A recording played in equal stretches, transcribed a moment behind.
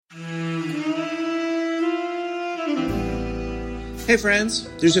Hey friends,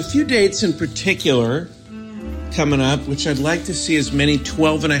 there's a few dates in particular coming up which I'd like to see as many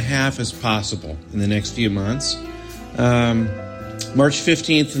 12 and a half as possible in the next few months. March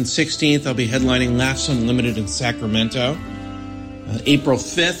 15th and 16th, I'll be headlining Laughs Unlimited in Sacramento. April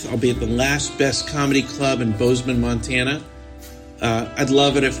 5th, I'll be at the Last Best Comedy Club in Bozeman, Montana. I'd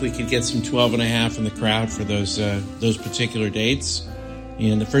love it if we could get some 12 and a half in the crowd for those particular dates.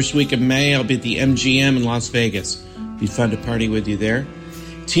 And the first week of May, I'll be at the MGM in Las Vegas. Be fun to party with you there.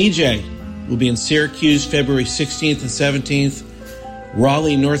 TJ will be in Syracuse February 16th and 17th.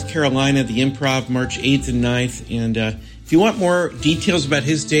 Raleigh, North Carolina, the Improv March 8th and 9th. And if you want more details about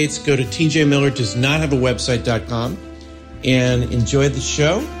his dates, go to tjmillerdoesnothaveawebsite.com and enjoy the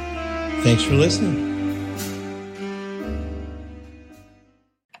show. Thanks for listening.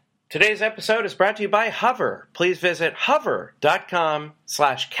 Today's episode is brought to you by Hover. Please visit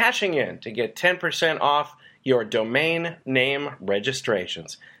hover.com/cashingin to get 10% off your domain name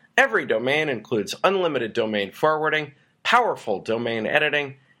registrations. Every domain includes unlimited domain forwarding, powerful domain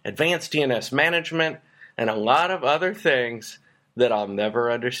editing, advanced DNS management, and a lot of other things that I'll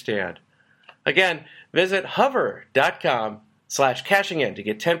never understand. Again, visit hover.com/cashingin to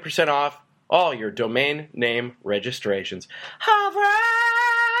get 10% off all your domain name registrations. Hover!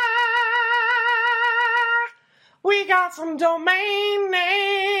 We got some domain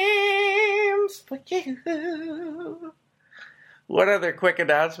names for you. One other quick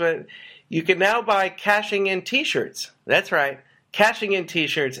announcement. You can now buy Cashing In t-shirts. That's right. Cashing In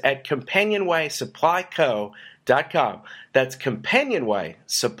t-shirts at CompanionWaySupplyCo.com. That's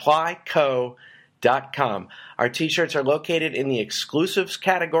CompanionWaySupplyCo.com. Our t-shirts are located in the exclusives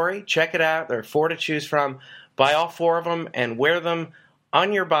category. Check it out. There are 4 to choose from. Buy all 4 of them and wear them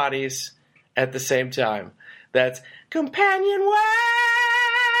on your bodies at the same time. That's Companion Way.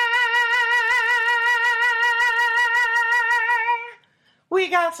 We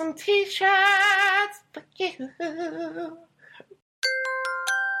got some t-shirts for you.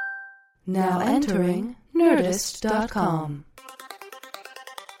 Now entering Nerdist.com.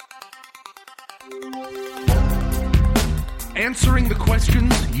 Answering the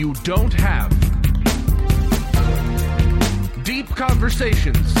questions you don't have. Deep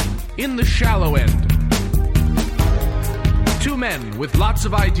conversations in the shallow end. 2 men with lots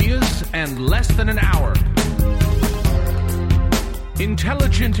of ideas and less than an hour.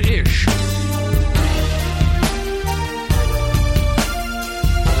 Intelligent-ish.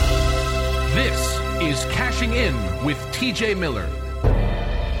 This is Cashing In with TJ Miller.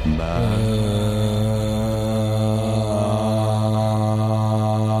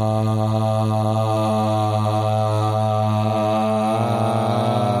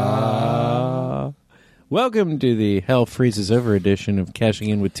 Welcome to the Hell Freezes Over edition of Cashing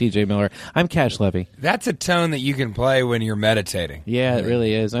In with TJ Miller. I'm Cash Levy. That's a tone that you can play when you're meditating. Yeah, it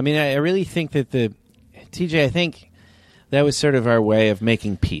really is. I mean, I really think that TJ, I think that was sort of our way of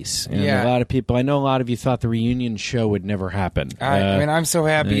making peace. And yeah. A lot of people, I know a lot of you thought the reunion show would never happen. I mean, I'm so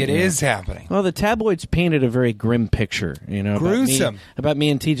happy it is happening. Well, the tabloids painted a very grim picture, gruesome about me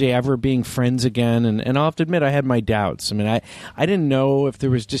and TJ ever being friends again. And I'll have to admit, I had my doubts. I mean, I didn't know if there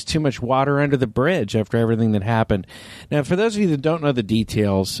was just too much water under the bridge after everything that happened. Now, for those of you that don't know the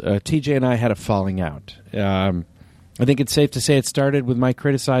details, TJ and I had a falling out. I think it's safe to say it started with my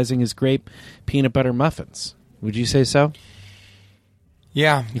criticizing his grape peanut butter muffins. Would you say so?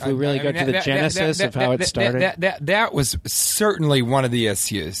 Yeah. If we really go to the genesis of how it started? That was certainly one of the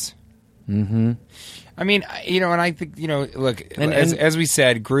issues. Mm-hmm. I mean, and I think, look, as we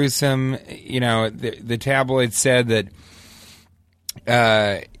said, gruesome, the tabloid said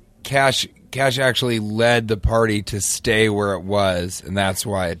that Cash actually led the party to stay where it was, and that's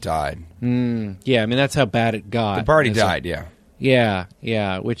why it died. Yeah, I mean, that's how bad it got. The party died, yeah.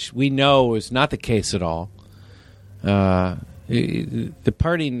 Yeah, which we know is not the case at all. The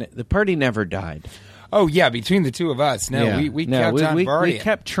party never died. Oh yeah, between the two of us, we kept on partying. We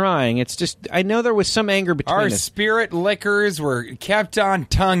kept trying. It's just I know there was some anger between us. Our spirit liquors were kept on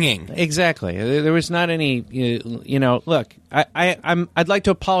tonguing. Exactly. There was not any. Look, I'd like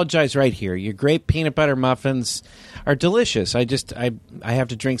to apologize right here. Your grape peanut butter muffins are delicious. I have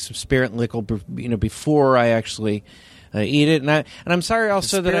to drink some spirit liquor, before I actually eat it, and I'm sorry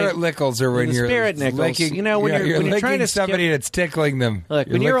also that spirit lickles are when you're spirit nickels. Licking, when you're trying to somebody that's tickling them. Look,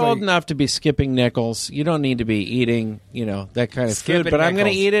 when you're old enough to be skipping nickels, you don't need to be eating, that kind of food. But I'm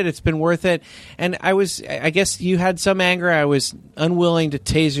going to eat it. It's been worth it. And I guess you had some anger. I was unwilling to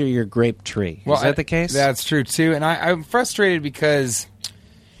taser your grape tree. Is that the case? That's true too. And I'm frustrated because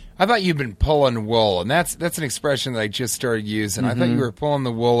I thought you'd been pulling wool, and that's an expression that I just started using. I thought you were pulling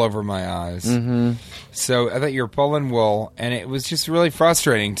the wool over my eyes. Mm-hmm. So I thought you were pulling wool, and it was just really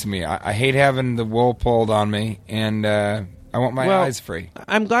frustrating to me. I hate having the wool pulled on me, and I want my eyes free.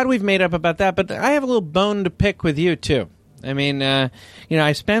 I'm glad we've made up about that, but I have a little bone to pick with you, too. I mean,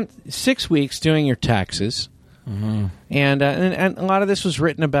 I spent 6 weeks doing your taxes. Mm-hmm. And a lot of this was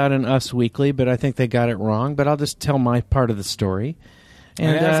written about in Us Weekly, but I think they got it wrong. But I'll just tell my part of the story.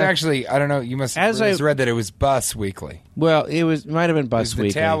 And it was actually, I don't know, you must have read that it was Bus Weekly. Well, it might have been Bus Weekly.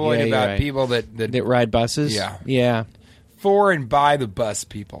 The tabloid about people that ride buses. Yeah. For and by the bus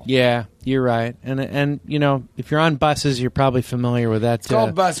people. Yeah, you're right. And if you're on buses, you're probably familiar with that. It's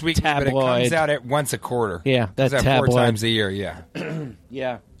called Bus Weekly, tabloid. But it comes out at once a quarter. Yeah, that tabloid. 4 times a year. Yeah.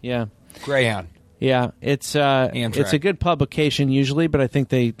 Yeah. Greyhound. Yeah, it's a good publication usually, but I think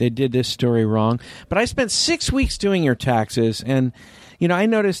they did this story wrong. But I spent 6 weeks doing your taxes, and I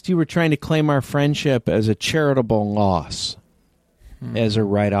noticed you were trying to claim our friendship as a charitable loss, as a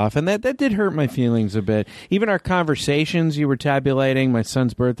write-off, and that did hurt my feelings a bit. Even our conversations you were tabulating, my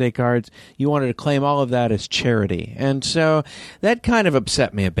son's birthday cards, you wanted to claim all of that as charity, and so that kind of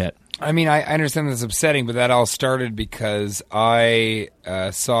upset me a bit. I mean, I understand that's upsetting, but that all started because I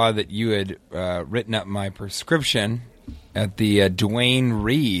saw that you had written up my prescription at the Duane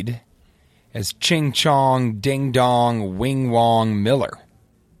Reade as Ching Chong Ding Dong Wing Wong Miller.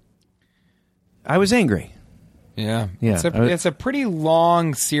 I was angry. Yeah. It's a pretty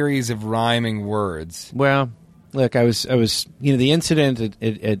long series of rhyming words. Well, look, I was the incident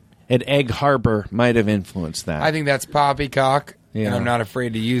at Egg Harbor might have influenced that. I think that's poppycock. Yeah. And I'm not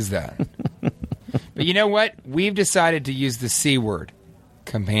afraid to use that. But you know what? We've decided to use the C word,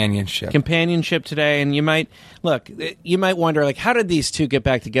 companionship. Companionship today, and you might wonder, like, how did these two get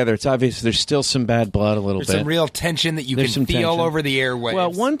back together? It's obvious there's still some bad blood a little bit. There's some real tension that you can feel over the airwaves.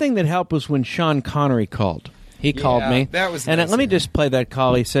 Well, one thing that helped was when Sean Connery called. He called me. That was and nice. Let me just play that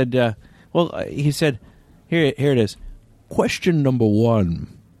call. He said, he said, here it is. Question number 1,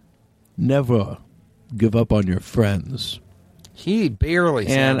 never give up on your friends. He barely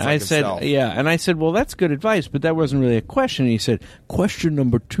sounds like himself. And I said, well, that's good advice, but that wasn't really a question. And he said, question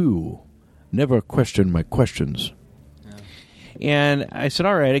number 2, never question my questions. Yeah. And I said,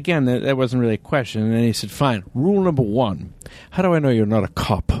 all right, again, that wasn't really a question. And then he said, fine, rule number 1, how do I know you're not a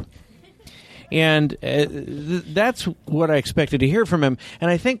cop? And that's what I expected to hear from him. And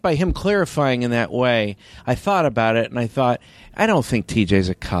I think by him clarifying in that way, I thought about it, and I thought, I don't think TJ's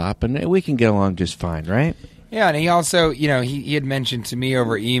a cop, and we can get along just fine, right? Yeah, and he also, he had mentioned to me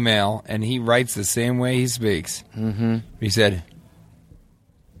over email, and he writes the same way he speaks. Mm-hmm. He said,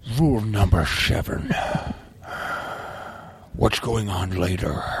 rule number 7. What's going on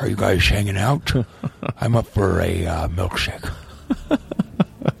later? Are you guys hanging out? I'm up for a milkshake.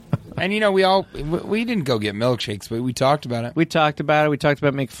 And, we didn't go get milkshakes, but we talked about it. We talked about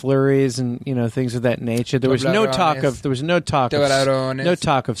McFlurries and, things of that nature. There was no talk of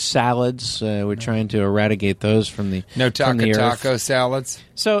salads. We're trying to eradicate those from the taco salads.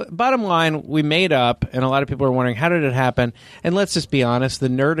 So, bottom line, we made up, and a lot of people are wondering, how did it happen? And let's just be honest, the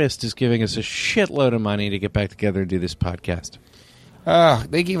Nerdist is giving us a shitload of money to get back together and do this podcast.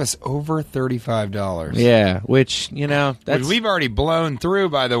 They gave us over $35. Yeah, which, that's... Which we've already blown through,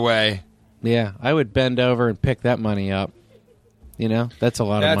 by the way. Yeah, I would bend over and pick that money up. That's a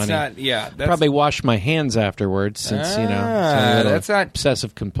lot of money. Probably wash my hands afterwards since, that's not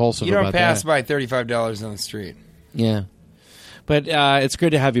obsessive-compulsive about that. You don't pass that. by $35 on the street. Yeah. But it's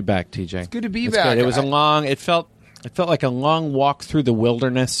good to have you back, TJ. It's good to be back. Good. It was it felt like a long walk through the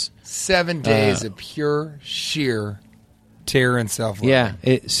wilderness. 7 days of pure, sheer terror and self-love. Yeah.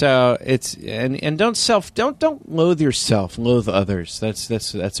 Don't loathe yourself. Loathe others.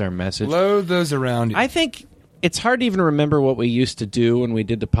 That's our message. Loathe those around you. I think it's hard to even remember what we used to do when we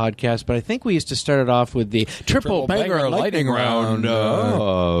did the podcast, but I think we used to start it off with the Triple Banger Lightning Round.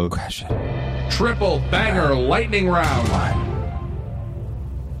 Crash it. Triple Banger Lightning Round.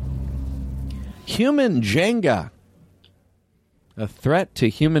 Human Jenga. A threat to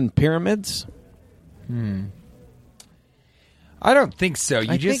human pyramids? I don't think so.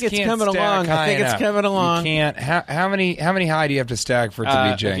 I think it's coming along. You can't. How many high do you have to stack for it to be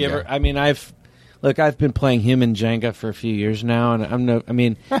Jenga? I've been playing human Jenga for a few years now,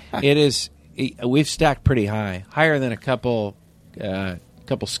 and we've stacked pretty high, higher than a couple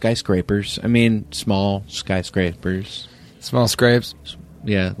skyscrapers. Small skyscrapers, small scrapes.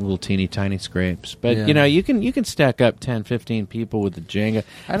 Yeah, little teeny tiny scrapes. But you can stack up 10, 15 people with the Jenga.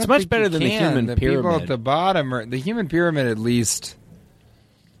 It's much better than the human pyramid. People at the bottom, the human pyramid at least,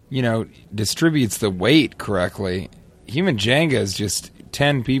 distributes the weight correctly. Human Jenga is just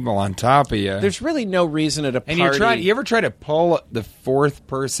 10 people on top of you. There's really no reason at a party. And you ever try to pull the fourth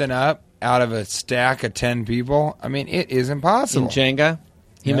person up out of a stack of 10 people? I mean, it is impossible. In Jenga?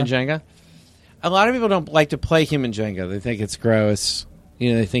 Human Jenga? A lot of people don't like to play human Jenga. They think it's gross.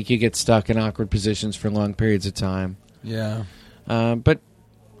 They think you get stuck in awkward positions for long periods of time. Yeah. But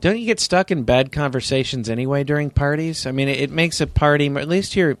don't you get stuck in bad conversations anyway during parties? I mean, it makes a party, at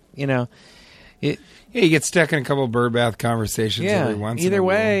least you're, Yeah, you get stuck in a couple of birdbath conversations every once in a either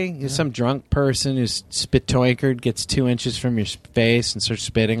while. way, some drunk person who's spit-toikered gets 2 inches from your face and starts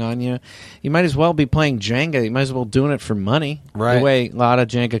spitting on you. You might as well be playing Jenga. You might as well be doing it for money. Right. The way a lot of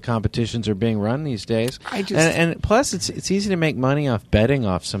Jenga competitions are being run these days. And plus, it's easy to make money off betting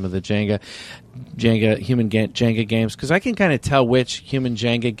off some of the human Jenga games, because I can kind of tell which human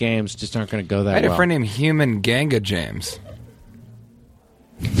Jenga games just aren't going to go that well. I had a friend named Human Ganga James.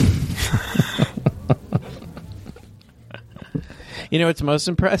 You know what's most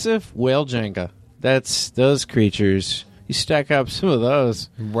impressive? Whale Jenga. That's those creatures. You stack up some of those.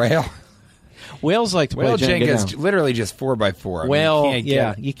 Whales like to play Whale Jenga. Jenga is literally just 4x4. Whale,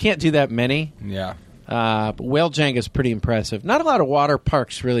 you can't do that many. Yeah. But Whale Jenga is pretty impressive. Not a lot of water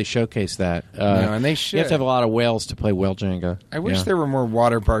parks really showcase that. No, and they should. You have to have a lot of whales to play Whale Jenga. I wish there were more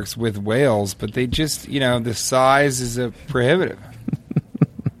water parks with whales, but they just, the size is prohibitive.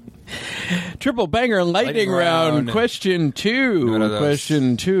 Triple banger lightning round. Question 2.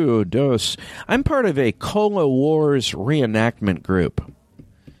 Question 2. Dos. I'm part of a Cola Wars reenactment group.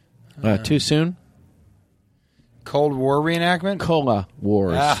 Too soon? Cold War reenactment? Cola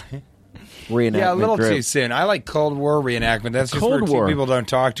Wars. Reenactment Yeah, a little group. too soon. I like Cold War reenactment. That's just where two people don't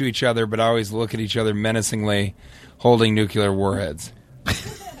talk to each other, but always look at each other menacingly, holding nuclear warheads.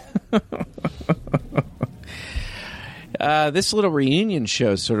 This little reunion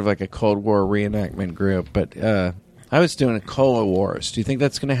show is sort of like a Cold War reenactment group, but I was doing a Cola Wars. Do you think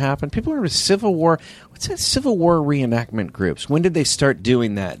that's going to happen? People are Civil War. What's that Civil War reenactment groups? When did they start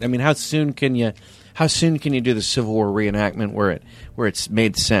doing that? I mean, how soon can you do the Civil War reenactment where it's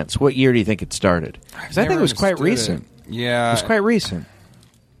made sense? What year do you think it started? Because I think it was quite recent. Yeah, it was quite recent.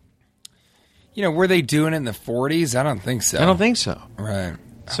 Were they doing it in the 40s? I don't think so. I don't think so. Right.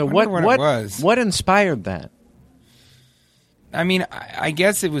 So what inspired that? I mean, I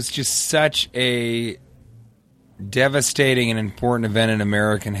guess it was just such a devastating and important event in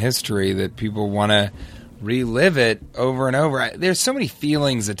American history that people want to relive it over and over. There's so many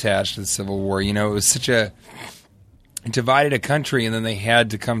feelings attached to the Civil War. It was such it divided a country, and then they had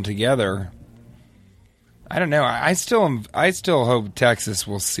to come together. I don't know. I still hope Texas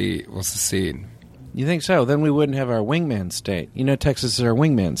will secede. You think so? Then we wouldn't have our wingman state. Texas is our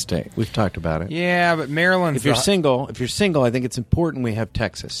wingman state. We've talked about it. Yeah, but Maryland's... If you're single, I think it's important we have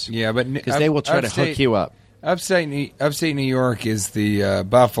Texas. Yeah, but... Because they will try to hook you up. Upstate New York is the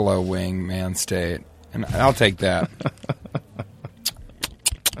Buffalo wingman state, and I'll take that.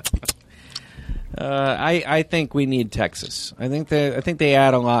 I think we need Texas. I think they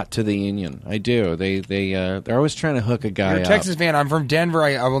add a lot to the union. I do. They're always trying to hook a guy up. You're a Texas fan. I'm from Denver.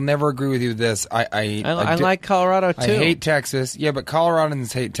 I will never agree with you with this. I like Colorado too. I hate Texas. Yeah, but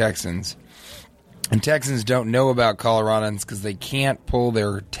Coloradans hate Texans, and Texans don't know about Coloradans because they can't pull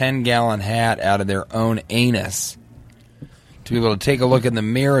their 10-gallon hat out of their own anus to be able to take a look in the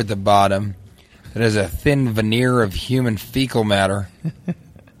mirror at the bottom that has a thin veneer of human fecal matter.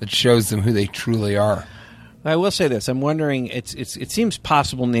 That shows them who they truly are. I will say this: I'm wondering. It seems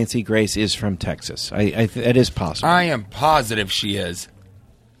possible Nancy Grace is from Texas. It is possible. I am positive she is.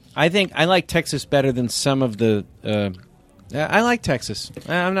 I think I like Texas better than some of the. I like Texas.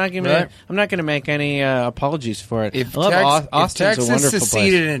 I'm not going to make any apologies for it. If Austin's Texas a wonderful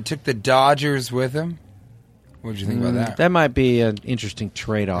seceded place. and took the Dodgers with him, what did you think about that? That might be an interesting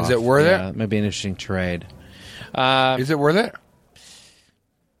trade-off. Is it worth it? It might be an interesting trade. Is it worth it?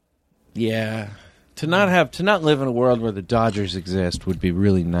 Yeah, to not live in a world where the Dodgers exist would be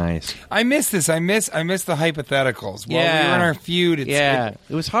really nice. I miss this. I miss the hypotheticals. While we were in our feud, it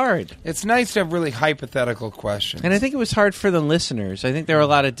was hard. It's nice to have really hypothetical questions. And I think it was hard for the listeners. I think there were a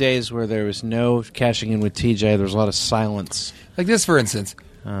lot of days where there was no cashing in with TJ. There was a lot of silence. Like this, for instance.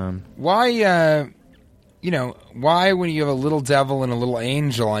 Why when you have a little devil and a little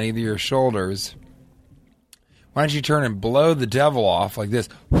angel on either your shoulders, why don't you turn and blow the devil off like this?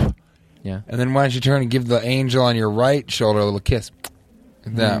 Yeah. And then why don't you turn and give the angel on your right shoulder a little kiss?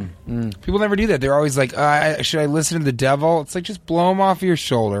 Like that. People never do that. They're always like, should I listen to the devil? It's like, just blow him off your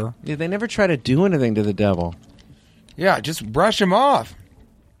shoulder. Yeah, they never try to do anything to the devil. Yeah, just brush him off.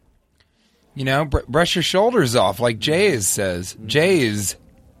 Brush your shoulders off, like Jays says. Jays.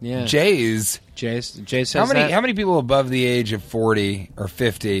 Yeah. Jays. Jay says How that? many people above the age of 40 or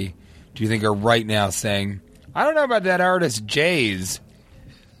 50 do you think are right now saying, I don't know about that artist Jays?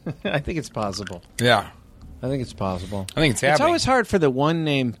 I think it's possible. Yeah. I think it's possible. I think it's happening. It's always hard for the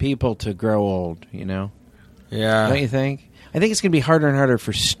one-name people to grow old, you know? Yeah. Don't you think? I think it's going to be harder and harder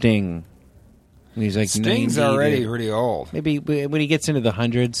for Sting. When he's like Sting's 90 already to- pretty old. Maybe when he gets into the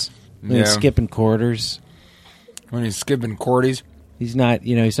hundreds, when Yeah. he's skipping quarters. When he's skipping quarties. He's not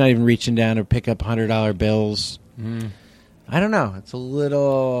even reaching down to pick up $100 bills. I don't know. It's a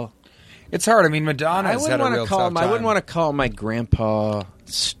little. It's hard. I mean, Madonna's I had wouldn't a want real to call tough him. time. I wouldn't want to call my grandpa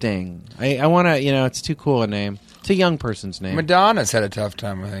Sting. I want to. It's too cool a name. It's a young person's name. Madonna's had a tough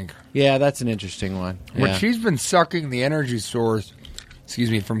time, I think. Yeah, that's an interesting one. But Yeah. she's been sucking the energy source,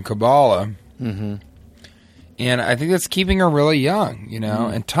 from Kabbalah. Mm-hmm. And I think that's keeping her really young, you know.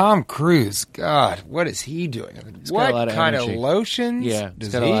 And Tom Cruise, God, what is he doing? got a What lot of kind energy. of lotions Yeah, does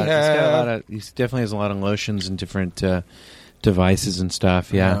he's got he a lot. have? He's got a lot of. He definitely has a lot of lotions and different devices and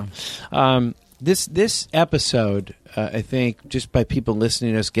stuff. Yeah. This episode, I think, just by people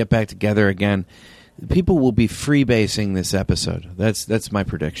listening to us get back together again, people will be freebasing this episode. That's my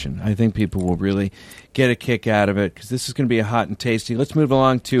prediction. I think people will really get a kick out of it because this is going to be a hot and tasty. Let's move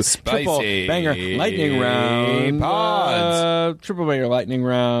along to triple Spicy banger lightning round. pods. Triple banger lightning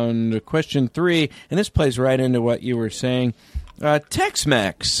round. Question 3, and this plays right into what you were saying.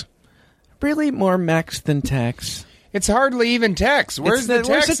 Tex-Mex. Really more Mex than Tex. It's hardly even Tex. Where's the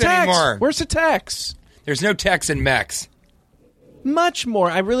Tex anymore? Where's the Tex? There's no Tex in Mex. Much more.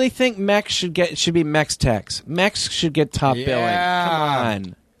 I really think Mex should be Mex Tex. Mex should get top billing. Come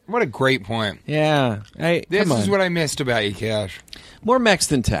on. What a great point. Yeah. This come is on. what I missed about you, Cash. More Mex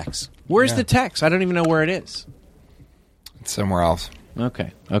than Tex. Where's Yeah. the Tex? I don't even know where it is. It's somewhere else.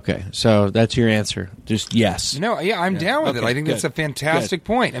 Okay. So that's your answer. Just yes. No, yeah, I'm down with it. Okay, I think that's a good. fantastic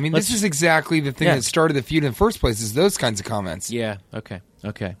point. I mean, this is exactly the thing Yeah. that started the feud in the first place, is those kinds of comments. Yeah. Okay.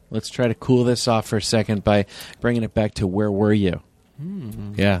 Let's try to cool this off for a second by bringing it back to where were you?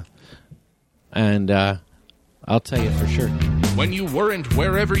 Yeah. And I'll tell you for sure. When you weren't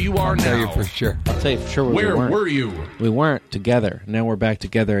wherever you are Tell you now. for sure. I'll tell you for sure Where we weren't. were you? We weren't together. Now we're back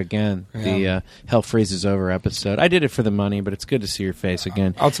together again. The Hell Freezes Over episode. I did it for the money, but it's good to see your face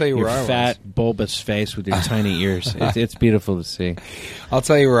again. I'll tell you your where I was. fat, bulbous face with your tiny ears. It's beautiful to see. I'll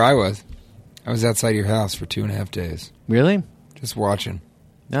tell you where I was. I was outside your house for 2.5 days. Really? Just watching.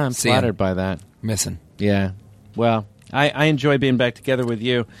 No, I'm Seeing. flattered by that. Missing. Yeah. Well, I enjoy being back together with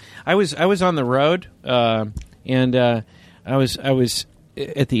you. I was on the road, and I was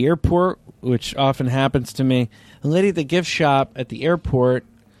at the airport, which often happens to me. The lady at the gift shop at the airport,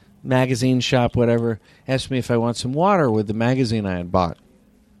 magazine shop, whatever, asked me if I want some water with the magazine I had bought.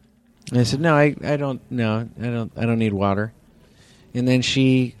 And I said, no, I don't. No, I don't need water. And then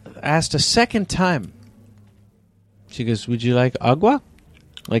she asked a second time. She goes, "Would you like agua?"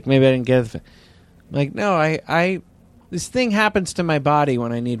 Like maybe I didn't get it. I'm like, no, I this thing happens to my body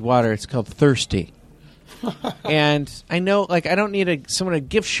when I need water. It's called thirsty. And I know, like, I don't need someone at a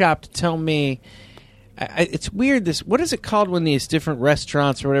gift shop to tell me. It's weird. What is it called when these different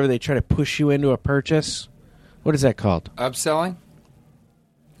restaurants or whatever, they try to push you into a purchase? What is that called? Upselling?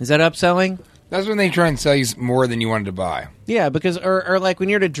 Is that upselling? That's when they try and sell you more than you wanted to buy. Yeah, because or like when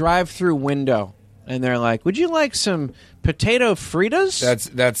you're at a drive-through window and they're like, "Would you like some potato fritas?" That's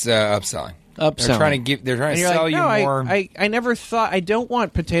upselling. Upselling. They're trying And to you're sell like, you no, more. I never thought. I don't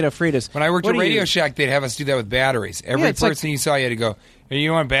want potato fritas. When I worked What at do you- Radio Shack, they'd have us do that with batteries. Every it's like- person you saw, you had to go, "Hey,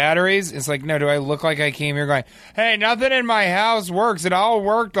 you want batteries?" It's like, no, do I look like I came here going, "Hey, nothing in my house works. It all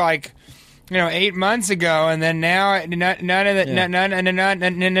worked like, 8 months ago, and then now none of the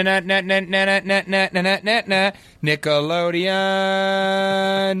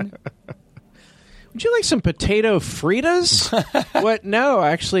Nickelodeon." Would you like some potato fritas? What? No,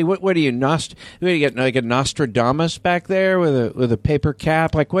 actually. What do you what do you get? Like a Nostradamus back there with a paper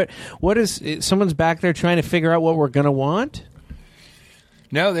cap? Like what? What is? Someone's back there trying to figure out what we're gonna want.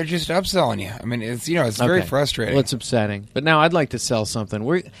 No, they're just upselling you. I mean, it's very Okay. frustrating. Well, it's upsetting. But now I'd like to sell something.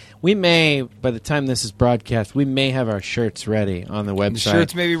 We may, by the time this is broadcast, we may have our shirts ready on the website. The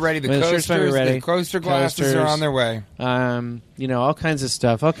shirts may be ready. The Well, shirts may be coasters, ready. the coaster glasses are on their way. All kinds of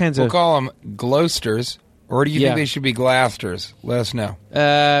stuff. All kinds We'll of. call them Glowsters, or do you Yeah. think they should be Glasters? Let us know.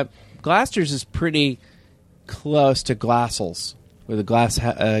 Glasters is pretty close to Glassels, with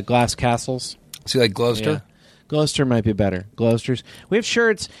the glass castles. See, like Glowster? Yeah. Gloucester might be better. Gloucester's. We have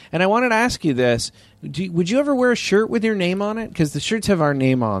shirts, and I wanted to ask you this. Would you ever wear a shirt with your name on it? Because the shirts have our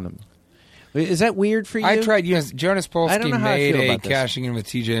name on them. Is that weird for you? I tried. Jonas I don't know Polsky how I made feel a about this. Cashing In with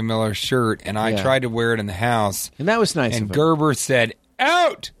TJ Miller shirt, and I Yeah. tried to wear it in the house. And that was nice And of him. Gerber said,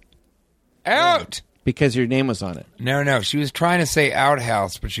 Out! Out! Because your name was on it. No. She was trying to say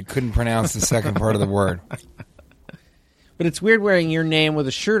outhouse, but she couldn't pronounce the second part of the word. But it's weird wearing your name with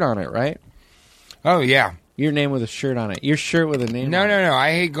a shirt on it, right? Oh, yeah. Your name with a shirt on it. Your shirt with a name No. on it.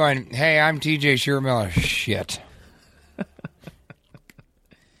 I hate going, hey, I'm TJ Shearmiller. Shit.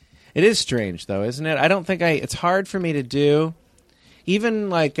 It is strange, though, isn't it? I don't think it's hard for me to do. Even,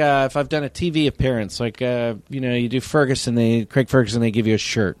 like, if I've done a TV appearance, like, you do Craig Ferguson, they give you a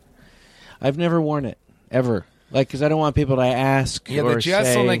shirt. I've never worn it, ever. Like, because I don't want people to ask or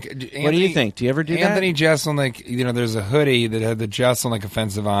say, what do you think? Do you ever do that? Anthony Jeselnik, there's a hoodie that had the Jeselnik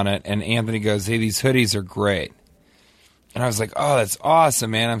offensive on it, and Anthony goes, hey, these hoodies are great. And I was like, oh, that's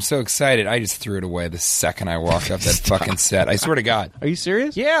awesome, man. I'm so excited. I just threw it away the second I walked up that fucking set. I swear to God. Are you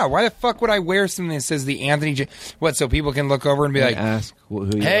serious? Yeah. Why the fuck would I wear something that says the Anthony What, so people can look over and be like, ask who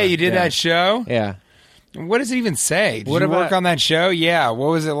you hey, are. you did that show? Yeah. What does it even say? Did What you work about- on that show? Yeah. What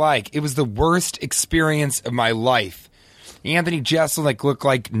was it like? It was the worst experience of my life. Anthony Jeselnik looked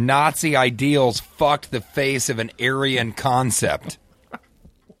like Nazi ideals fucked the face of an Aryan concept.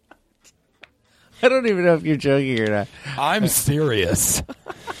 I don't even know if you're joking or not. I'm serious.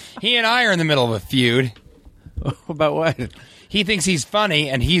 He and I are in the middle of a feud. About what? He thinks he's funny,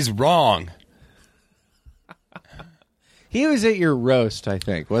 and he's wrong. He was at your roast, I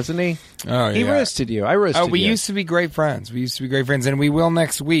think, wasn't he? Oh, yeah. He roasted you. I roasted you. Oh, we used to be great friends. And we will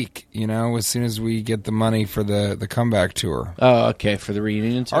next week, as soon as we get the money for the comeback tour. Oh, okay, for the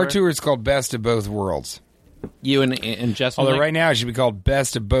reunion tour? Our tour is called Best of Both Worlds. You and Justin? Although right now it should be called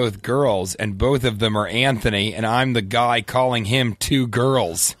Best of Both Girls, and both of them are Anthony, and I'm the guy calling him two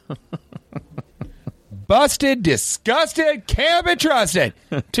girls. Busted, disgusted, can't be trusted.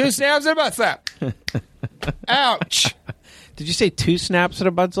 2 snaps and a butt slap. Ouch. Did you say 2 snaps and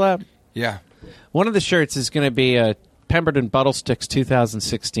a butt slap? Yeah. One of the shirts is going to be Pemberton Buttle Sticks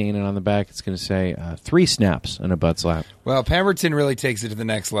 2016, and on the back it's going to say 3 snaps and a butt slap. Well, Pemberton really takes it to the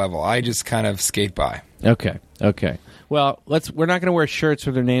next level. I just kind of skate by. Okay. Well, we're not going to wear shirts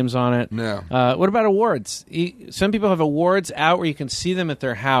with their names on it. No. What about awards? Some people have awards out where you can see them at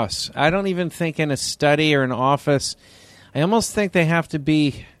their house. I don't even think in a study or an office. I almost think they have to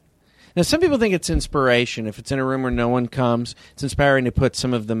be... Now, some people think it's inspiration. If it's in a room where no one comes, it's inspiring to put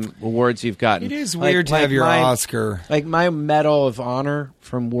some of the awards you've gotten. It is weird to have your Oscar. Like my Medal of Honor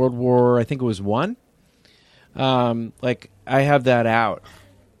from World War, I think it was I. I have that out.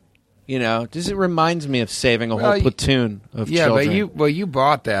 Just it reminds me of saving a whole platoon of children. Yeah, but you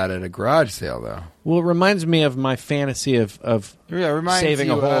bought that at a garage sale, though. Well, it reminds me of my fantasy of saving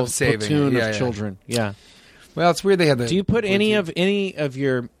a whole platoon of children. Yeah. Well, it's weird they have the... Do you put any of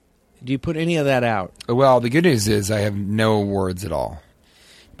that out? Well, the good news is I have no awards at all.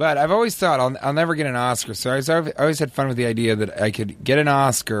 But I've always thought I'll never get an Oscar. So I always had fun with the idea that I could get an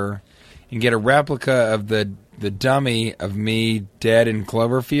Oscar and get a replica of the dummy of me dead in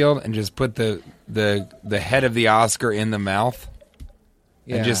Cloverfield and just put the head of the Oscar in the mouth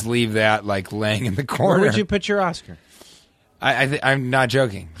and just leave that laying in the corner. Where would you put your Oscar? I'm not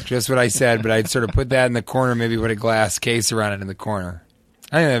joking. Just what I said, but I'd sort of put that in the corner, maybe put a glass case around it in the corner.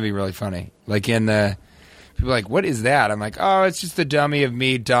 I think that'd be really funny. People are like, what is that? I'm like, oh, it's just the dummy of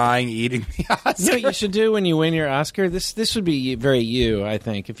me dying eating the Oscar. You know what you should do when you win your Oscar? This would be very you, I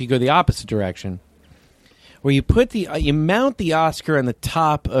think, if you go the opposite direction. Where you put you mount the Oscar on the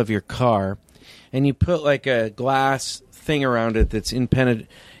top of your car, and you put a glass thing around it that's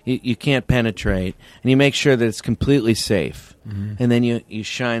you can't penetrate, and you make sure that it's completely safe. Mm-hmm. And then you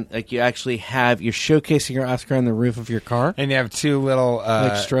shine, you actually you're showcasing your Oscar on the roof of your car. And you have 2 little...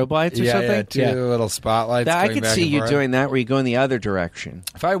 strobe lights or something? Yeah, 2 little spotlights. I could see you doing that where you go in the other direction.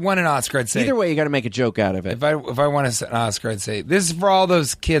 If I won an Oscar, I'd say... Either way, you got to make a joke out of it. If I won an Oscar, I'd say, this is for all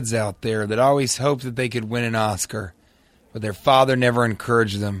those kids out there that always hoped that they could win an Oscar, but their father never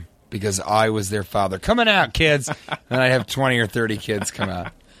encouraged them because I was their father. Coming out, kids! And I'd have 20 or 30 kids come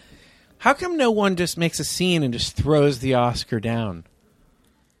out. How come no one just makes a scene and just throws the Oscar down?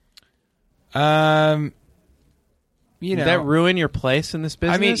 Would that ruin your place in this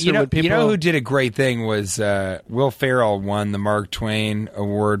business? I mean, you know who did a great thing was Will Ferrell won the Mark Twain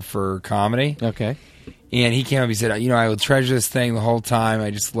Award for comedy. Okay. And he came up, he said, I will treasure this thing the whole time.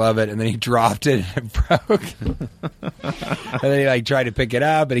 I just love it. And then he dropped it and it broke. And then he tried to pick it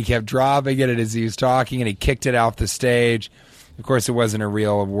up, and he kept dropping it as he was talking, and he kicked it off the stage. Of course, it wasn't a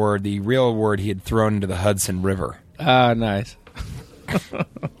real award. The real award he had thrown into the Hudson River. Ah, nice.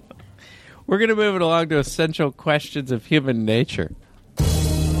 We're going to move it along to essential questions of human nature.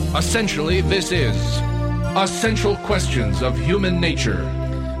 Essentially, this is Essential Questions of Human Nature.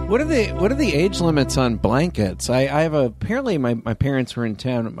 What are the age limits on blankets? I have apparently my parents were in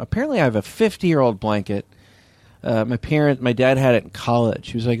town. Apparently I have a 50-year-old blanket. My dad had it in college.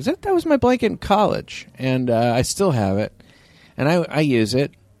 He was like, that was my blanket in college, and I still have it, and I use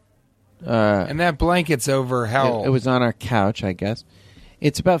it. And that blanket's over how old? It was on our couch, I guess.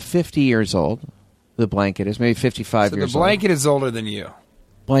 It's about 50 years old. The blanket is maybe 55 years old. So the blanket is older than you.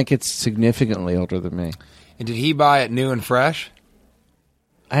 Blanket's significantly older than me. And did he buy it new and fresh?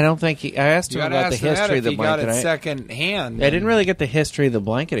 I don't think I asked him about the history of the blanket. He got it second hand. I didn't really get the history of the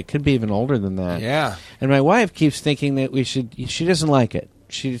blanket. It could be even older than that. Yeah. And my wife keeps thinking that she doesn't like it.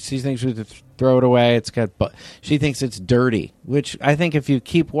 She thinks we should throw it away. She thinks it's dirty, which I think if you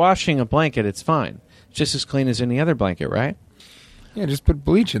keep washing a blanket, it's fine. It's just as clean as any other blanket, right? Yeah, just put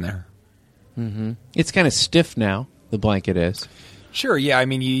bleach in there. Mm-hmm. It's kind of stiff now, the blanket is. Sure, yeah. I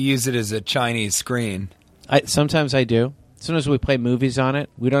mean, you use it as a Chinese screen. Sometimes I do. Sometimes we play movies on it.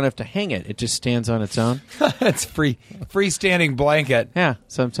 We don't have to hang it. It just stands on its own. It's freestanding blanket. Yeah,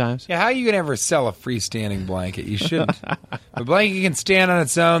 sometimes. Yeah, how are you going to ever sell a freestanding blanket? You shouldn't. A blanket can stand on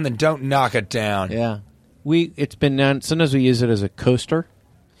its own, then don't knock it down. Yeah. It's been done. Sometimes we use it as a coaster.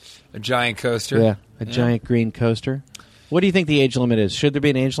 A giant coaster? Yeah, a giant green coaster. What do you think the age limit is? Should there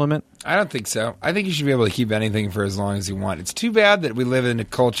be an age limit? I don't think so. I think you should be able to keep anything for as long as you want. It's too bad that we live in a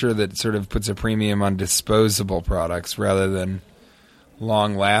culture that sort of puts a premium on disposable products rather than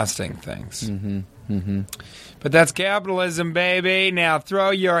long-lasting things. Mm-hmm. Mm-hmm. But that's capitalism, baby. Now throw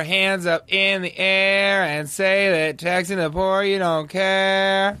your hands up in the air and say that taxing the poor you don't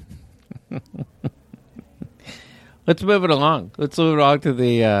care. Let's move it along. Let's move it along to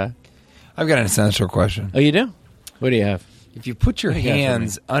the... I've got an essential question. Oh, you do? What do you have? If you put your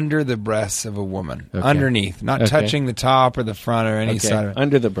hands under the breasts of a woman, underneath, not touching the top or the front or any side of it.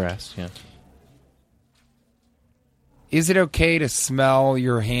 Under the breast, yeah. Is it okay to smell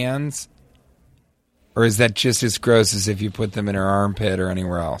your hands? Or is that just as gross as if you put them in her armpit or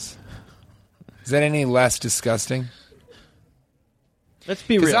anywhere else? Is that any less disgusting? Let's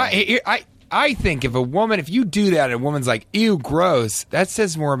be real. I think if you do that and a woman's like, ew, gross, that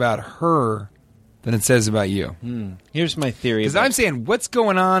says more about her than it says about you. Here's my theory. Because I'm saying, what's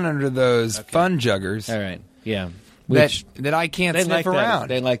going on under those fun juggers? All right, yeah. That I can't sniff around.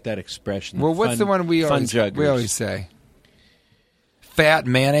 They like that expression. Well, what's the one we always say? Fat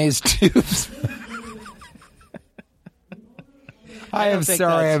mayonnaise tubes. I am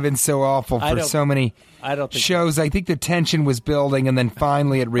sorry I've been so awful for so many shows. I think the tension was building, and then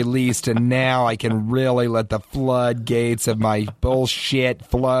finally it released, and now I can really let the floodgates of my bullshit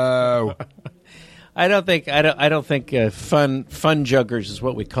flow. I don't think fun juggers is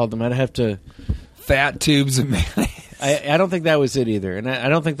what we called them. I'd have to fat tubes of mayonnaise. I don't think that was it either, and I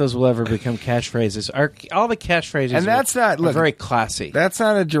don't think those will ever become catchphrases. All the catchphrases, and that's not very classy. That's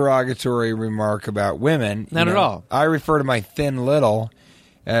not a derogatory remark about women. Not at all. I refer to my thin little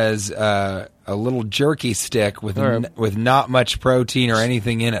as a little jerky stick with not much protein or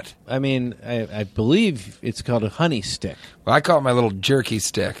anything in it. I mean, I believe it's called a honey stick. Well, I call it my little jerky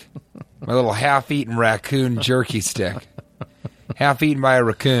stick. My little half-eaten raccoon jerky stick. Half-eaten by a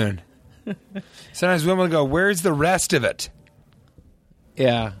raccoon. Sometimes women go, where's the rest of it?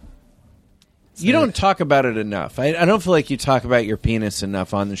 Yeah. You don't talk about it enough. I don't feel like you talk about your penis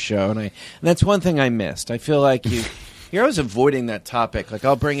enough on the show, and that's one thing I missed. I feel like you're always avoiding that topic. Like,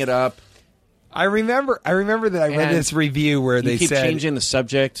 I'll bring it up. I remember that I read this review where they said... You keep changing the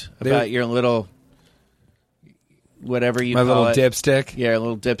subject about your little... whatever you call it. My little dipstick? Yeah, a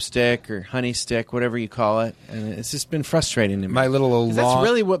little dipstick or honey stick, whatever you call it. And it's just been frustrating to me. My little that's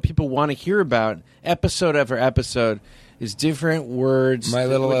really what people want to hear about, episode after episode, is different words. My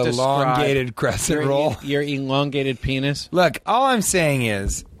little elongated crescent roll. Your elongated penis. Look, all I'm saying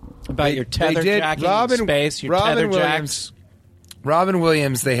is... About your tether jacking in space, your tether jacks. Robin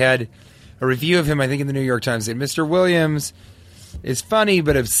Williams, they had a review of him, I think, in the New York Times. They said, Mr. Williams is funny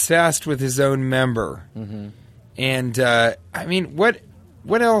but obsessed with his own member. Mm-hmm. And I mean, what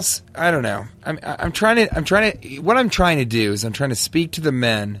else? I don't know. What I'm trying to do is I'm trying to speak to the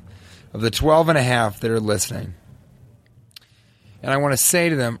men of the 12 and a half that are listening, and I want to say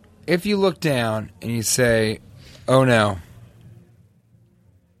to them: if you look down and you say, "Oh no,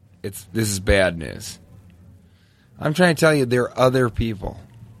 this is bad news," I'm trying to tell you there are other people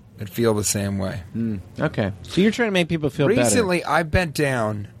that feel the same way. Okay, so you're trying to make people feel better. Recently, I bent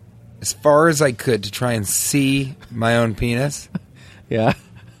down as far as I could to try and see my own penis. Yeah.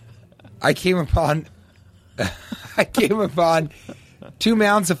 I came upon 2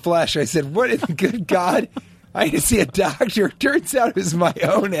 mounds of flesh. I said, what in the good God? I need to see a doctor. It turns out it was my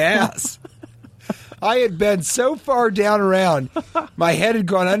own ass. I had been so far down around, my head had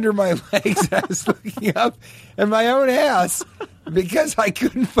gone under my legs. I was looking up at my own ass because I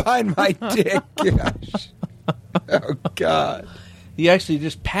couldn't find my dick. Gosh. Oh, God. You actually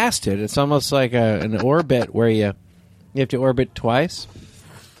just passed it. It's almost like an orbit where you have to orbit twice.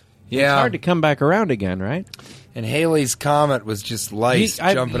 Yeah. It's hard to come back around again, right? And Halley's Comet was just lice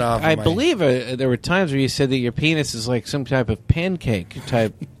jumping off. I believe there were times where you said that your penis is like some type of pancake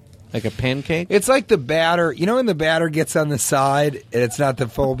type, like a pancake. It's like the batter. You know when the batter gets on the side and it's not the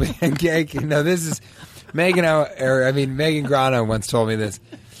full pancake? This is Megan Grano once told me this.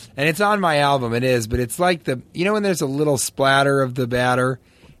 And it's on my album, it is, but it's like when there's a little splatter of the batter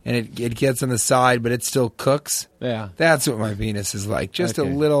and it gets on the side, but it still cooks? Yeah. That's what my penis is like. Just a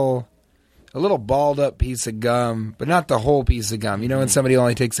little balled up piece of gum, but not the whole piece of gum. You know when somebody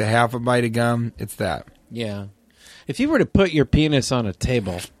only takes a half a bite of gum? It's that. Yeah. If you were to put your penis on a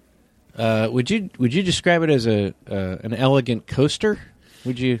table, would you describe it as an elegant coaster?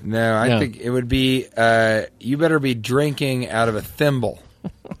 Would you? No, I think it would be, you better be drinking out of a thimble.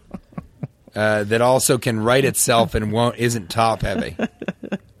 That also can right itself and isn't top heavy.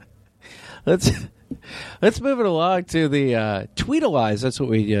 Let's move it along to the Tweedleize. That's what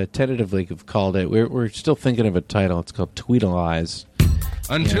we tentatively have called it. We're still thinking of a title. It's called Tweedleize.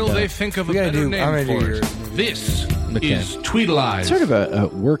 Until they think of a better name for it. This is Tweedleize. It's sort of a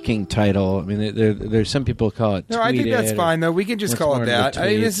working title. I mean, there's some people call it. No, I think that's fine though. We can just call it that. I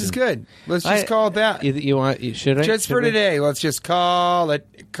think this is good. Let's just call it that. Should I? Just for today, let's just call it.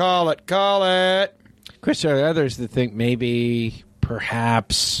 Chris, are there others that think maybe,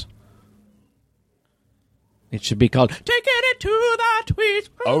 perhaps, it should be called "Taking It to the Tweets"?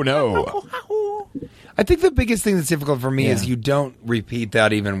 Oh no! I think the biggest thing that's difficult for me is you don't repeat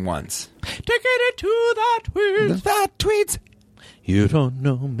that even once. Taking it to the tweets. The tweets. You don't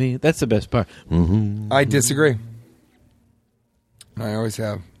know me. That's the best part. Mm-hmm. I disagree. I always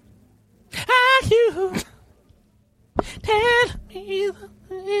have. Are you tell me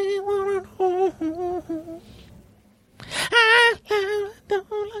the wanna know? I don't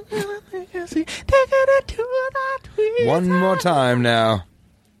like I see. Taking it to the tweets. One more time now.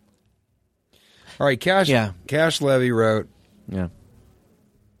 All right, Cash Levy wrote. Yeah.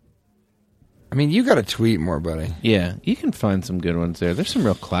 I mean, you got to tweet more, buddy. Yeah, you can find some good ones there. There's some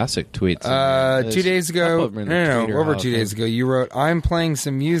real classic tweets. 2 days ago, over 2 days ago, you wrote, "I'm playing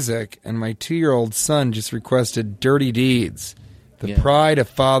some music, and my 2-year-old son just requested Dirty Deeds, the pride a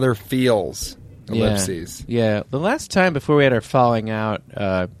father feels." Ellipses. Yeah. The last time before we had our falling out,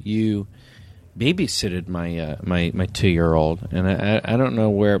 you babysitted my 2-year-old, and I don't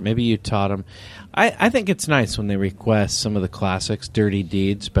know where. Maybe you taught him. I think it's nice when they request some of the classics, "Dirty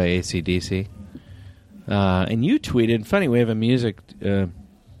Deeds" by AC/DC. And you tweeted, funny, we have a music, it's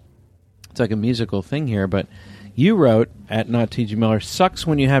like a musical thing here, but you wrote at Not T.G. Miller, "Sucks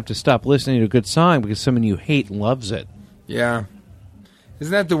when you have to stop listening to a good song because someone you hate loves it." Yeah.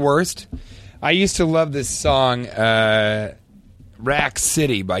 Isn't that the worst? I used to love this song, Rack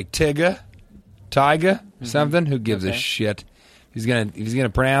City by Tyga, something. Who gives a shit? He's gonna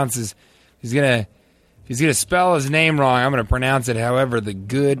pronounce his. He's gonna spell his name wrong. I'm gonna pronounce it however the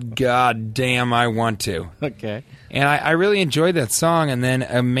good goddamn I want to. Okay. And I really enjoyed that song. And then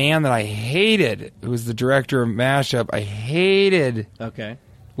a man that I hated, who was the director of Mashup, I hated. Okay.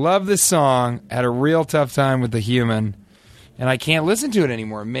 Loved the song. Had a real tough time with the human, and I can't listen to it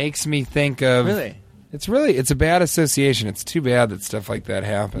anymore. It makes me think of. Really? It's a bad association. It's too bad that stuff like that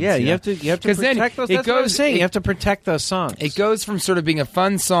happens. Yeah, you have to protect those. That's what I was saying. You have to protect those songs. It goes from sort of being a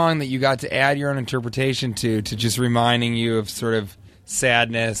fun song that you got to add your own interpretation to just reminding you of sort of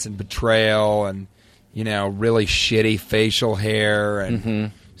sadness and betrayal and, really shitty facial hair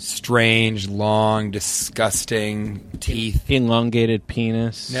and strange, long, disgusting teeth. Elongated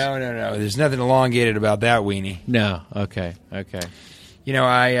penis. No. There's nothing elongated about that weenie. No. Okay.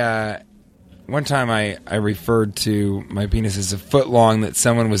 One time I referred to my penis as a foot long that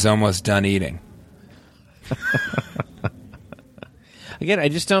someone was almost done eating. Again, I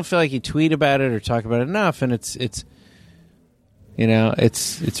just don't feel like you tweet about it or talk about it enough, and it's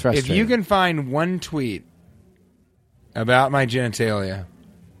frustrating. If you can find one tweet about my genitalia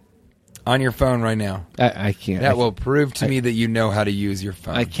on your phone right now, I can't. That will prove to me that you know how to use your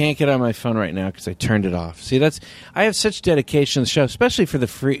phone. I can't get on my phone right now because I turned it off. See, I have such dedication to the show, especially for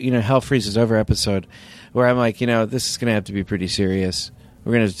the Hell Freezes Over episode, where I'm like, this is going to have to be pretty serious.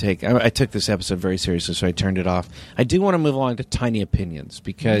 We're going to take. I took this episode very seriously, so I turned it off. I do want to move along to Tiny Opinions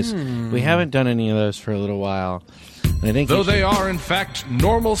because we haven't done any of those for a little while. And I think though they are in fact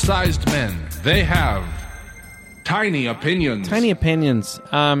normal-sized men, they have tiny opinions. Tiny opinions.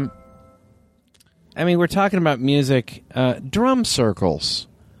 I mean, we're talking about music. Drum circles.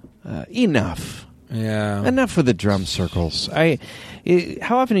 Enough. Yeah. Enough with the drum circles.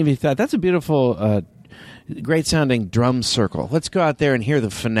 How often have you thought, that's a beautiful, great sounding drum circle. Let's go out there and hear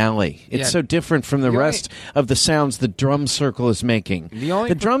the finale. It's so different from the rest of the sounds the drum circle is making.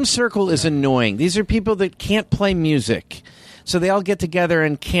 The drum circle is annoying. These are people that can't play music. So they all get together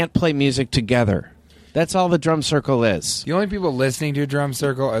and can't play music together. That's all the drum circle is. The only people listening to a drum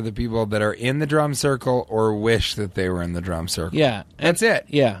circle are the people that are in the drum circle or wish that they were in the drum circle. Yeah. That's it.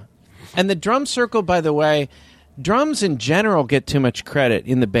 Yeah. And the drum circle, by the way, drums in general get too much credit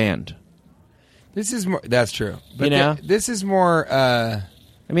in the band. This is more. That's true. But You know? this is more. I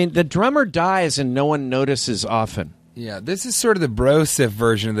mean, the drummer dies and no one notices often. Yeah, this is sort of the brosif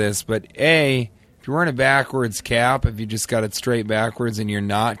version of this. But if you're wearing a backwards cap, if you just got it straight backwards and you're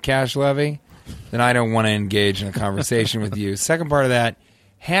not Cash Levy, then I don't want to engage in a conversation with you. Second part of that,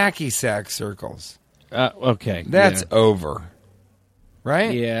 hacky sack circles. Okay. That's over.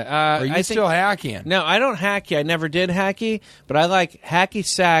 Right? Yeah. Are you I still hacking? No, I don't hacky. I never did hacky, but I like hacky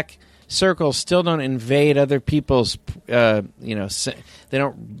sack circles. Still don't invade other people's. They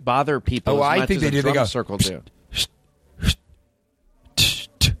don't bother people. Oh, as I much think as they a do. They drum go circle do.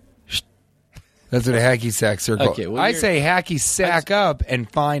 That's what a hacky sack circle. Okay, well, I say hacky sack up and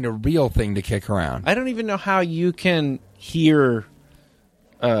find a real thing to kick around. I don't even know how you can hear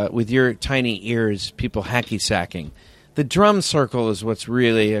with your tiny ears people hacky sacking. The drum circle is what's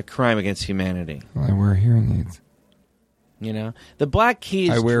really a crime against humanity. Well, I wear hearing aids. You know, the Black Keys.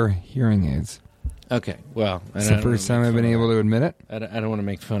 I wear hearing aids. Okay, well, It's the first time I've been able to admit it. I don't want to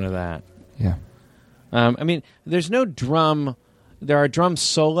make fun of that. Yeah. I mean, there's no drum. There are drum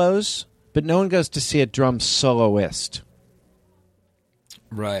solos, but no one goes to see a drum soloist.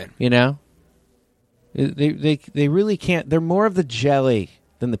 Right. You know, they really can't. They're more of the jelly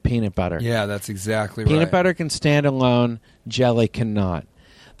than the peanut butter. Yeah, that's exactly right. Peanut butter can stand alone. Jelly cannot.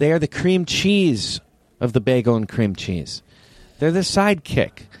 They are the cream cheese of the bagel and cream cheese. They're the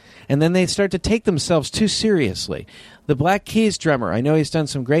sidekick. And then they start to take themselves too seriously. The Black Keys drummer, I know he's done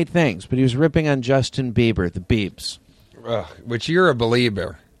some great things, but he was ripping on Justin Bieber, the Biebs. Which you're a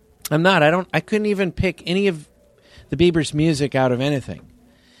believer. I'm not. I couldn't even pick any of the Bieber's music out of anything.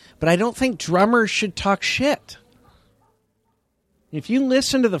 But I don't think drummers should talk shit. If you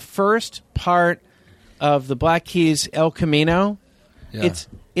listen to the first part of the Black Keys' El Camino,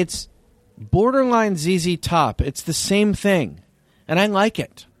 it's borderline ZZ Top. It's the same thing. And I like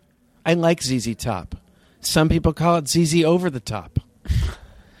it. I like ZZ Top. Some people call it ZZ Over the Top.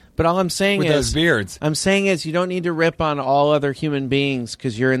 But all I'm saying With those beards. I'm saying is you don't need to rip on all other human beings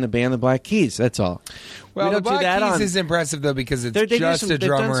because you're in the band The Black Keys. That's all. Well, we the don't do that Black Keys on, is impressive, though, because it's they do just a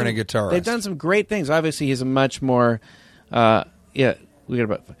drummer and a guitarist. They've done some great things. Obviously, he's a much more...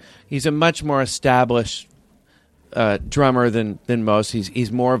 he's a much more established drummer than most.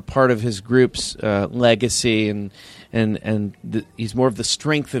 He's more part of his group's legacy, and he's more of the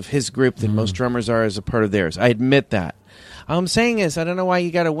strength of his group than most drummers are as a part of theirs. I admit that. All I'm saying is, I don't know why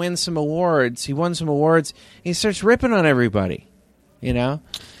you got to win some awards. He won some awards. He starts ripping on everybody. You know.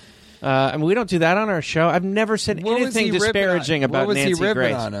 I mean, we don't do that on our show. I've never said anything disparaging about Nancy Grace. What was he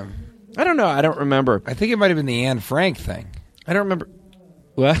ripping on him? I don't know. I don't remember. I think it might have been the Anne Frank thing. I don't remember.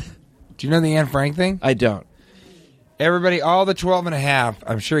 What? Do you know the Anne Frank thing? I don't. Everybody, all the 12 and a half,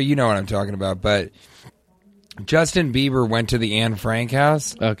 I'm sure you know what I'm talking about, but Justin Bieber went to the Anne Frank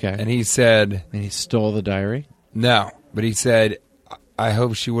house. Okay. And he said... And he stole the diary? No, but he said, I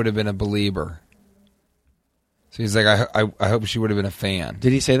hope she would have been a believer. So he's like, I hope she would have been a fan.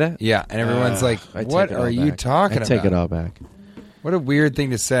 Did he say that? Yeah, and everyone's like, what are you talking about? I take it all back. What a weird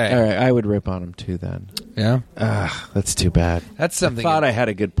thing to say. All right, I would rip on him too then. Yeah? That's too bad. That's something. I thought I had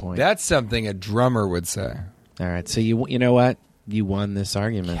a good point. That's something a drummer would say. All right, so you know what? You won this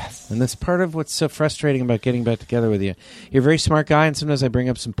argument. Yes. And that's part of what's so frustrating about getting back together with you. You're a very smart guy, and sometimes I bring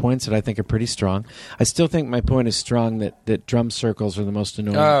up some points that I think are pretty strong. I still think my point is strong that drum circles are the most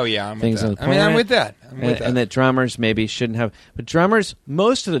annoying things on the planet. I'm with that. And that drummers maybe shouldn't have. But drummers,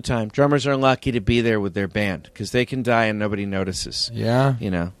 most of the time, drummers are lucky to be there with their band because they can die and nobody notices. Yeah.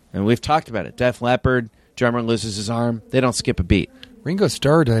 You know, and we've talked about it. Def Leppard, drummer loses his arm. They don't skip a beat. Ringo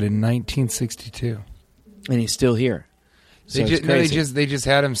Starr died in 1962. And he's still here. So they just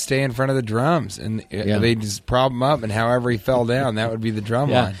had him stay in front of the drums, and they just prop him up, and however he fell down, that would be the drum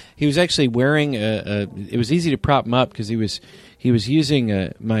line. He was actually wearing it was easy to prop him up because he was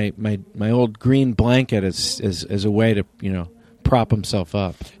using my old green blanket as a way to prop himself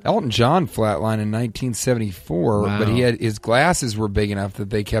up. Elton John flatlined in 1974, Wow. but his glasses were big enough that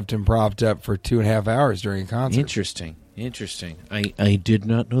they kept him propped up for 2.5 hours during a concert. Interesting. I did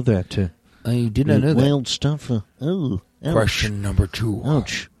not know that. I did not know that. Wild stuff. Ouch. Question number 2.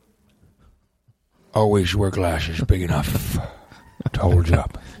 Ouch. Always wear glasses big enough to hold you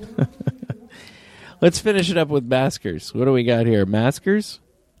up. Let's finish it up with maskers. What do we got here? Maskers?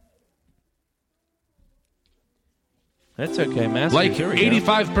 That's okay. Maskers. Like Here we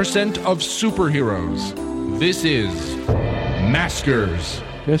go. 85% of superheroes, this is Maskers. Do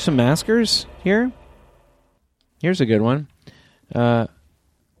we have some maskers here? Here's a good one.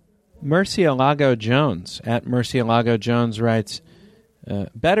 Murcielago Jones at Murcielago Jones writes,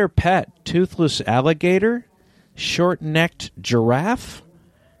 better pet, toothless alligator, short-necked giraffe,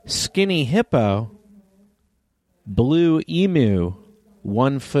 skinny hippo, blue emu,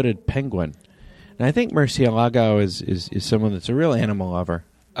 one-footed penguin. And I think Murcielago is someone that's a real animal lover.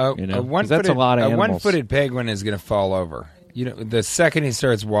 You know? 'Cause that's a lot of animals. A one-footed penguin is going to fall over. You know, the second he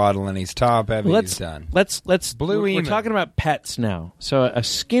starts waddling, he's top heavy. He's done. Let's Blue we're emu. talking about pets now. So a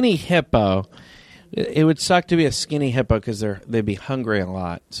skinny hippo, it would suck to be a skinny hippo because they'd be hungry a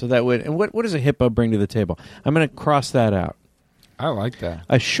lot. So that would. And what does a hippo bring to the table? I'm going to cross that out. I like that.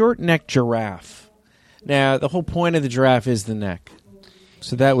 A short-necked giraffe. Now the whole point of the giraffe is the neck,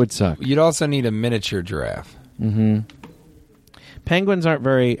 so that would suck. You'd also need a miniature giraffe. Mm-hmm. Penguins aren't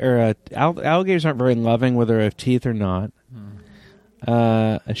very, or alligators aren't very loving, whether they have teeth or not.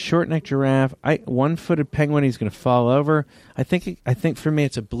 A short-necked giraffe, one-footed penguin. He's going to fall over. I think for me,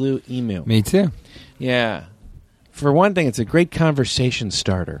 it's a blue emu. Me too. Yeah. For one thing, it's a great conversation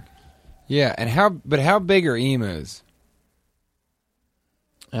starter. Yeah, and how big are emus?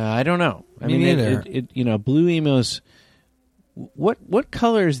 I don't know. Me neither. Blue emus. What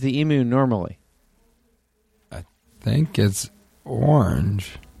color is the emu normally? I think it's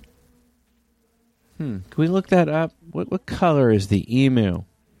orange. Can we look that up? What color is the emu?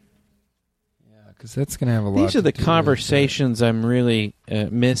 Yeah, because that's going to have a lot. These are the to do conversations I'm really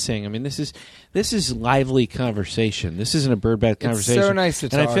missing. I mean, this is lively conversation. This isn't a bird bath conversation. It's so nice to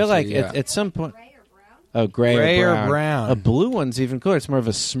talk and I feel to, like yeah. at some point, gray or brown. A blue one's even cooler. It's more of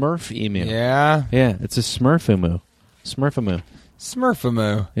a Smurf emu. Yeah, yeah, it's a Smurfamoo.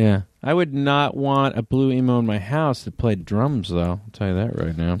 Smurfamoo. Yeah, I would not want a blue emu in my house that played drums, though. I'll tell you that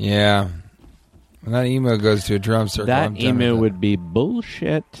right now. Yeah. When that emu goes to a drum circle, that emu would be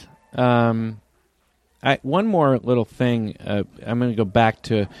bullshit. One more little thing. I'm going to go back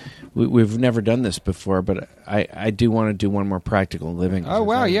to. We've never done this before, but I do want to do one more practical living. Oh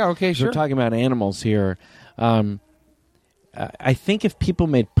wow, yeah, okay, sure. We're talking about animals here. I think if people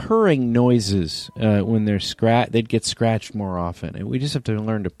made purring noises when they're they'd get scratched more often. And we just have to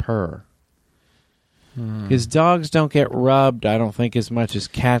learn to purr. Because dogs don't get rubbed, I don't think, as much as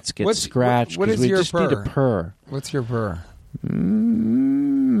cats get scratched. What is we your just purr? need to purr. What's your purr?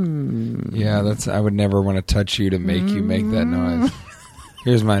 Yeah, I would never want to touch you to make you make that noise.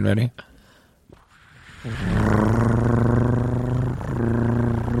 Here's mine. Ready?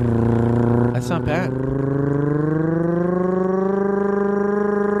 That's not bad.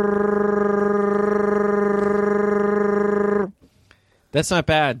 That's not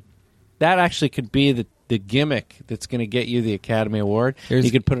bad. That actually could be the gimmick that's going to get you the Academy Award. You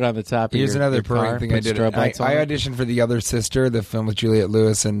could put it on the top of your car. Here's another purring thing I did. I auditioned for The Other Sister, the film with Juliette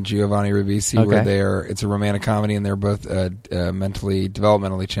Lewis and Giovanni Ribisi, where it's a romantic comedy and they're both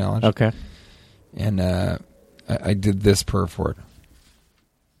developmentally challenged. Okay. And I did this purr for it.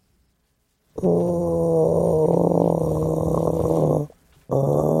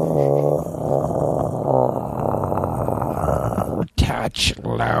 Touch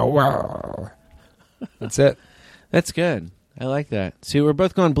lower. That's it. That's good. I like that. See, we're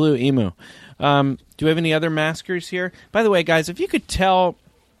both going blue emu. Do we have any other maskers here? By the way, guys, if you could tell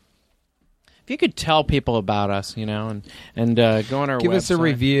people about us, and go on our website. Give us a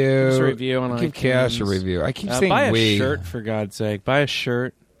review. Give us a review on Give iTunes. Cash a review. I keep saying buy a we. shirt, for God's sake. Buy a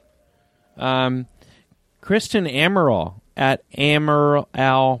shirt. Kristen Amaral at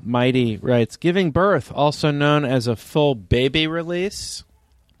Amaral Mighty writes, giving birth, also known as a full baby release.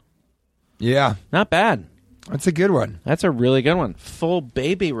 Yeah. Not bad. That's a good one. That's a really good one. Full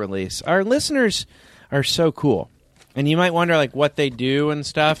baby release. Our listeners are so cool. And you might wonder what they do and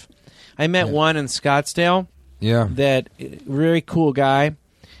stuff. I met one in Scottsdale. Yeah. That very cool guy.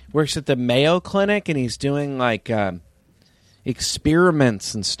 Works at the Mayo Clinic, and he's doing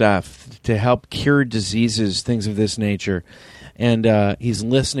experiments and stuff to help cure diseases, things of this nature. And he's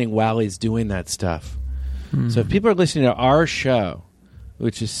listening while he's doing that stuff. So if people are listening to our show,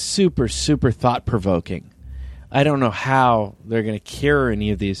 which is super, super thought-provoking, I don't know how they're going to cure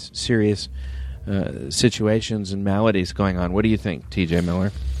any of these serious situations and maladies going on. What do you think, TJ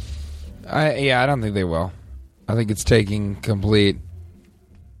Miller? I don't think they will. I think it's taking complete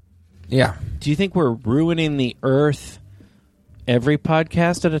Yeah. Do you think we're ruining the Earth every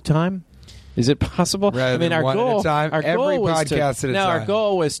podcast at a time? Is it possible? Rather than our one goal, at a time, our every goal was podcast to, at a no, time. our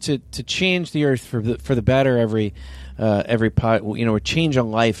goal was to change the Earth for the better every pod. We're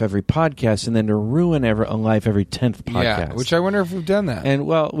changing life every podcast, and then to ruin a life every 10th podcast. Yeah, which I wonder if we've done that. And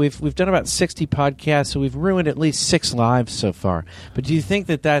well, we've done about 60 podcasts, so we've ruined at least 6 lives so far. But do you think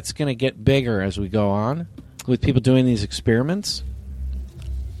that that's going to get bigger as we go on with people doing these experiments?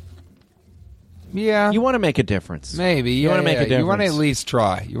 Yeah. You want to make a difference. Maybe. You want to make a difference. You want to at least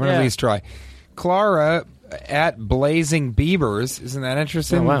try. Clara at Blazing Beavers, isn't that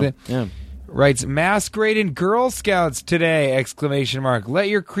interesting? Oh, wow. Yeah. Writes, masquerading Girl Scouts today, exclamation mark. Let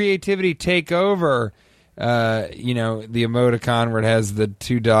your creativity take over. The emoticon where it has the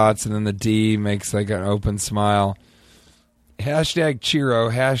 2 dots and then the D makes like an open smile. Hashtag Chiro,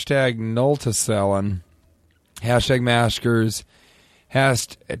 hashtag Nultacellan, hashtag Maskers,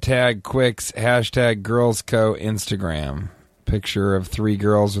 hashtag Quicks, hashtag Girls Co. Instagram. Picture of 3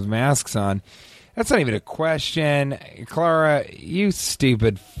 girls with masks on. That's not even a question. Clara, you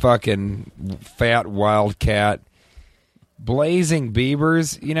stupid fucking fat wildcat. Blazing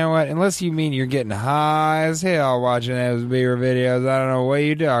Beavers, you know what? Unless you mean you're getting high as hell watching those beaver videos, I don't know what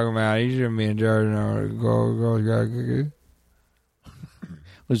you're talking about. You shouldn't be in charge of go.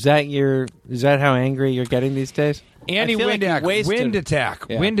 Is that how angry you're getting these days? Andy Windack,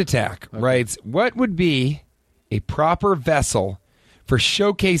 Wind Attack writes, what would be a proper vessel for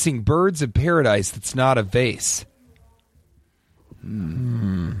showcasing birds of paradise that's not a vase?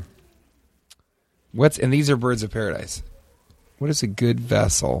 And these are birds of paradise. What is a good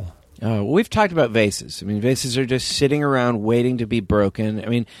vessel? We've talked about vases. I mean, vases are just sitting around waiting to be broken. I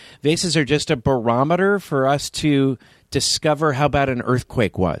mean, vases are just a barometer for us to discover how bad an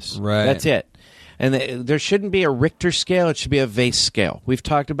earthquake was. Right. That's it. And there shouldn't be a Richter scale. It should be a vase scale. We've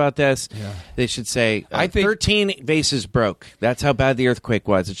talked about this. Yeah. They should say, I think 13 vases broke. That's how bad the earthquake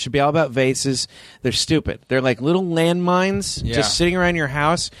was. It should be all about vases. They're stupid. They're like little landmines just sitting around your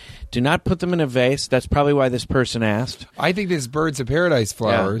house. Do not put them in a vase. That's probably why this person asked. I think this birds of paradise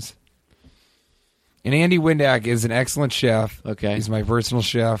flowers. Yeah. And Andy Windack is an excellent chef. Okay. He's my personal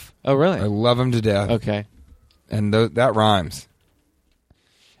chef. Oh, really? I love him to death. Okay. And that rhymes.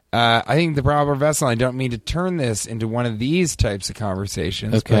 I think the proper vessel, I don't mean to turn this into one of these types of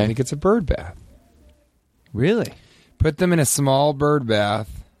conversations, but I think it's a bird bath. Really? Put them in a small bird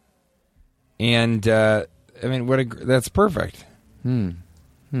bath, and, that's perfect.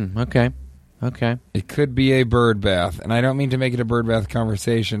 Okay. It could be a bird bath, and I don't mean to make it a bird bath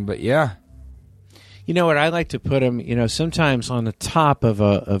conversation, but yeah. You know what? I like to put them, sometimes on the top of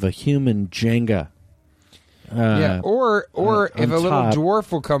a human Jenga. Or if a little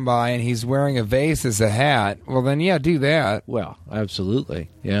dwarf will come by and he's wearing a vase as a hat, well then do that. Well, absolutely,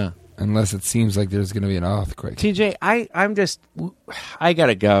 yeah. Unless it seems like there's going to be an earthquake. TJ, I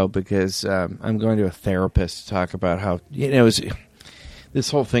gotta go because I'm going to a therapist to talk about how this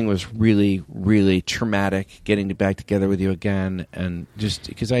whole thing was really, really traumatic. Getting back together with you again, and just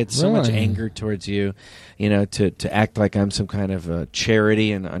because I had so much anger towards you, to act like I'm some kind of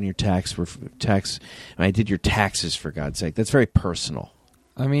charity and on your tax. I did your taxes, for God's sake. That's very personal.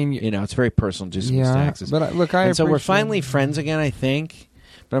 I mean, it's very personal. Just taxes. But look, so we're finally friends again, I think.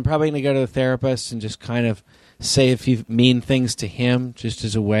 But I'm probably going to go to the therapist and just kind of say a few mean things to him, just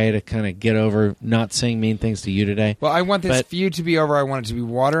as a way to kind of get over not saying mean things to you today. Well, I want this feud to be over. I want it to be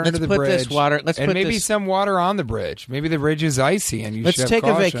water under the bridge. Maybe some water on the bridge. Maybe the bridge is icy, and let's take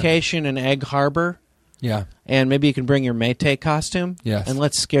a vacation in Egg Harbor. Yeah, and maybe you can bring your Maytag costume. Yes, and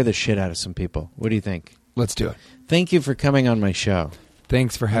let's scare the shit out of some people. What do you think? Let's do it. Thank you for coming on my show.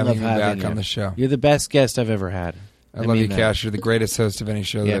 Thanks for having me back on the show. You're the best guest I've ever had. I love you, Cash. You're the greatest host of any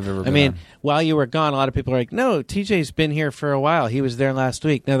show that I've ever been on. While you were gone, a lot of people are like, no, TJ's been here for a while. He was there last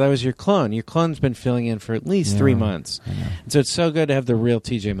week. No, that was your clone. Your clone's been filling in for at least 3 months. And so it's so good to have the real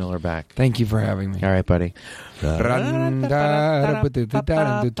TJ Miller back. Thank you for having me. All right, buddy.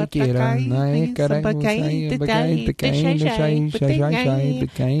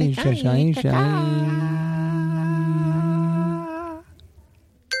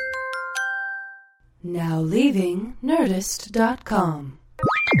 Now leaving Nerdist.com.